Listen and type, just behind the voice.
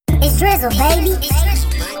drizzle, baby.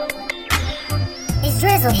 It's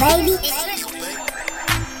drizzle, baby.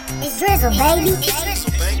 It's drizzle, baby.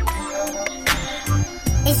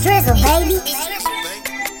 It's drizzle, baby.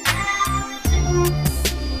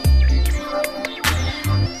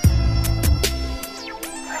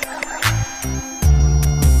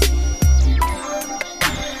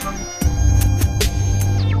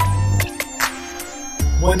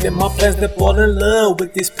 One of my plans to fall in love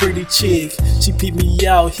with this pretty chick. She peep me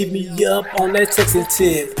out, hit me up on that texting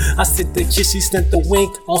tip. I sit the kiss, she sent the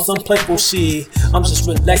wink on some playful shit. I'm just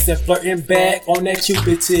relaxing, flirting back on that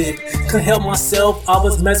Cupid tip. Couldn't help myself, I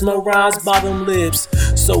was mesmerized by them lips.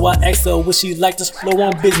 So I asked her would she like to explore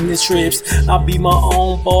on business trips. I'll be my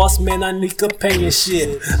own boss, man, I need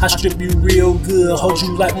companionship. I strip you real good, hold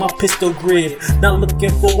you like my pistol grip. Not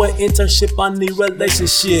looking for an internship, I need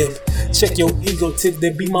relationship. Check your ego tip, they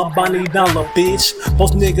be my Bonnie dollar, bitch.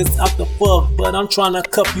 Most niggas out the fuck, but I'm tryna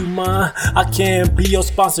cuff you, mine. I can't be your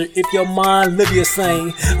sponsor if your mind live your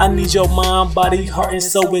sane. I need your mind, body, heart, and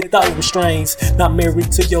soul without restraints. Not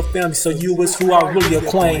married to your family, so you is who I really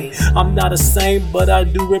acquaint. I'm not a saint, but I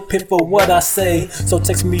do repent for what I say. So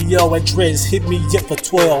text me your address, hit me up for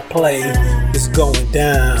 12 play. It's going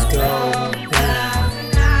down. It's going down.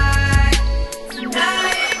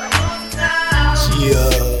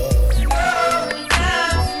 Yeah.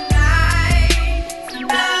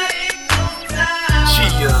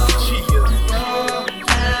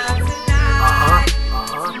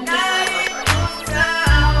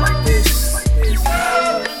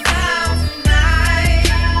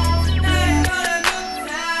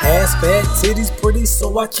 Ass fat, titties pretty,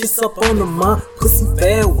 so I kiss up on them, ma. Pussy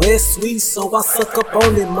fat, wet, sweet, so I suck up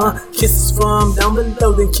on it, ma. Kisses from down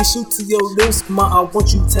below, then kiss you to your lips, ma. I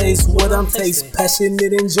want you taste what I'm tasting,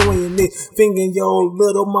 passionate, enjoying it. Fingering your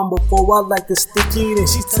little mama before I like to stick it, and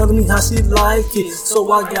she's telling me how she like it,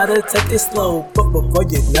 so I gotta take it slow. But before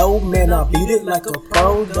you know, man, I beat it like a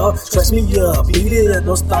pro, dog. Stretch me up, beat it up,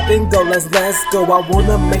 don't stop and go. Let's go. I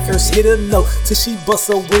wanna make her hit a note till she bust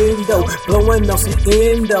a window, blowing off some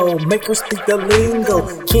endo. Make her speak the lingo,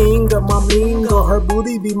 king of my lingo. Her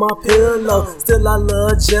booty be my pillow. Still I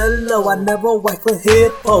love Jello, I never wipe a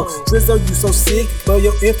hippo. Drizzle, you so sick, throw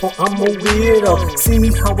your info, I'm a weirdo.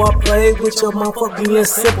 See how I play with your mouth for being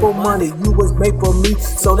simple money. You was made for me,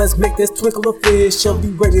 so let's make this twinkle official. Be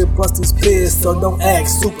ready to bust this piss, so don't act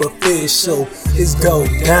superficial. It's go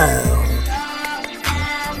down.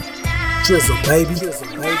 Drizzle, baby. Drizzle,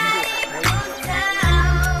 baby.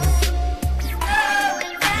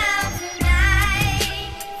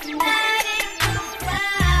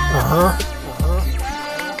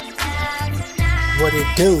 What it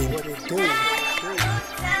do?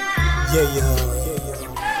 Yeah.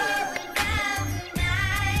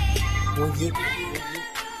 When you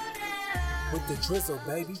with the drizzle,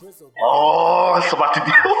 baby. Oh, it's about to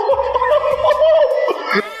do.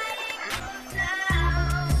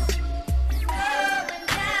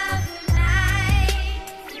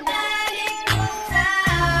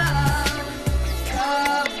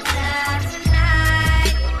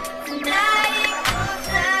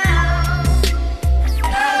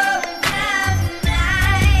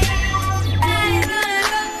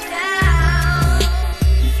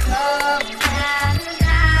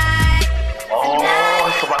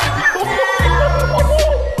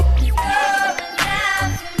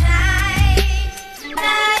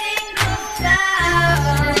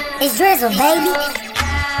 It's drizzle, baby.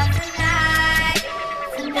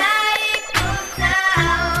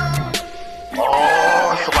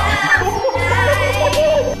 Oh, it's about to do.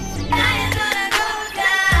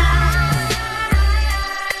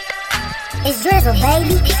 It's drizzle,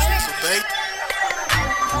 baby.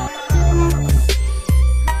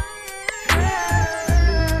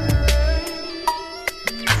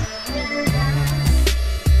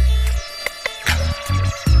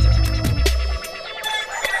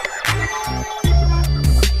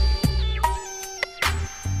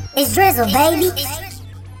 It's drizzle, baby.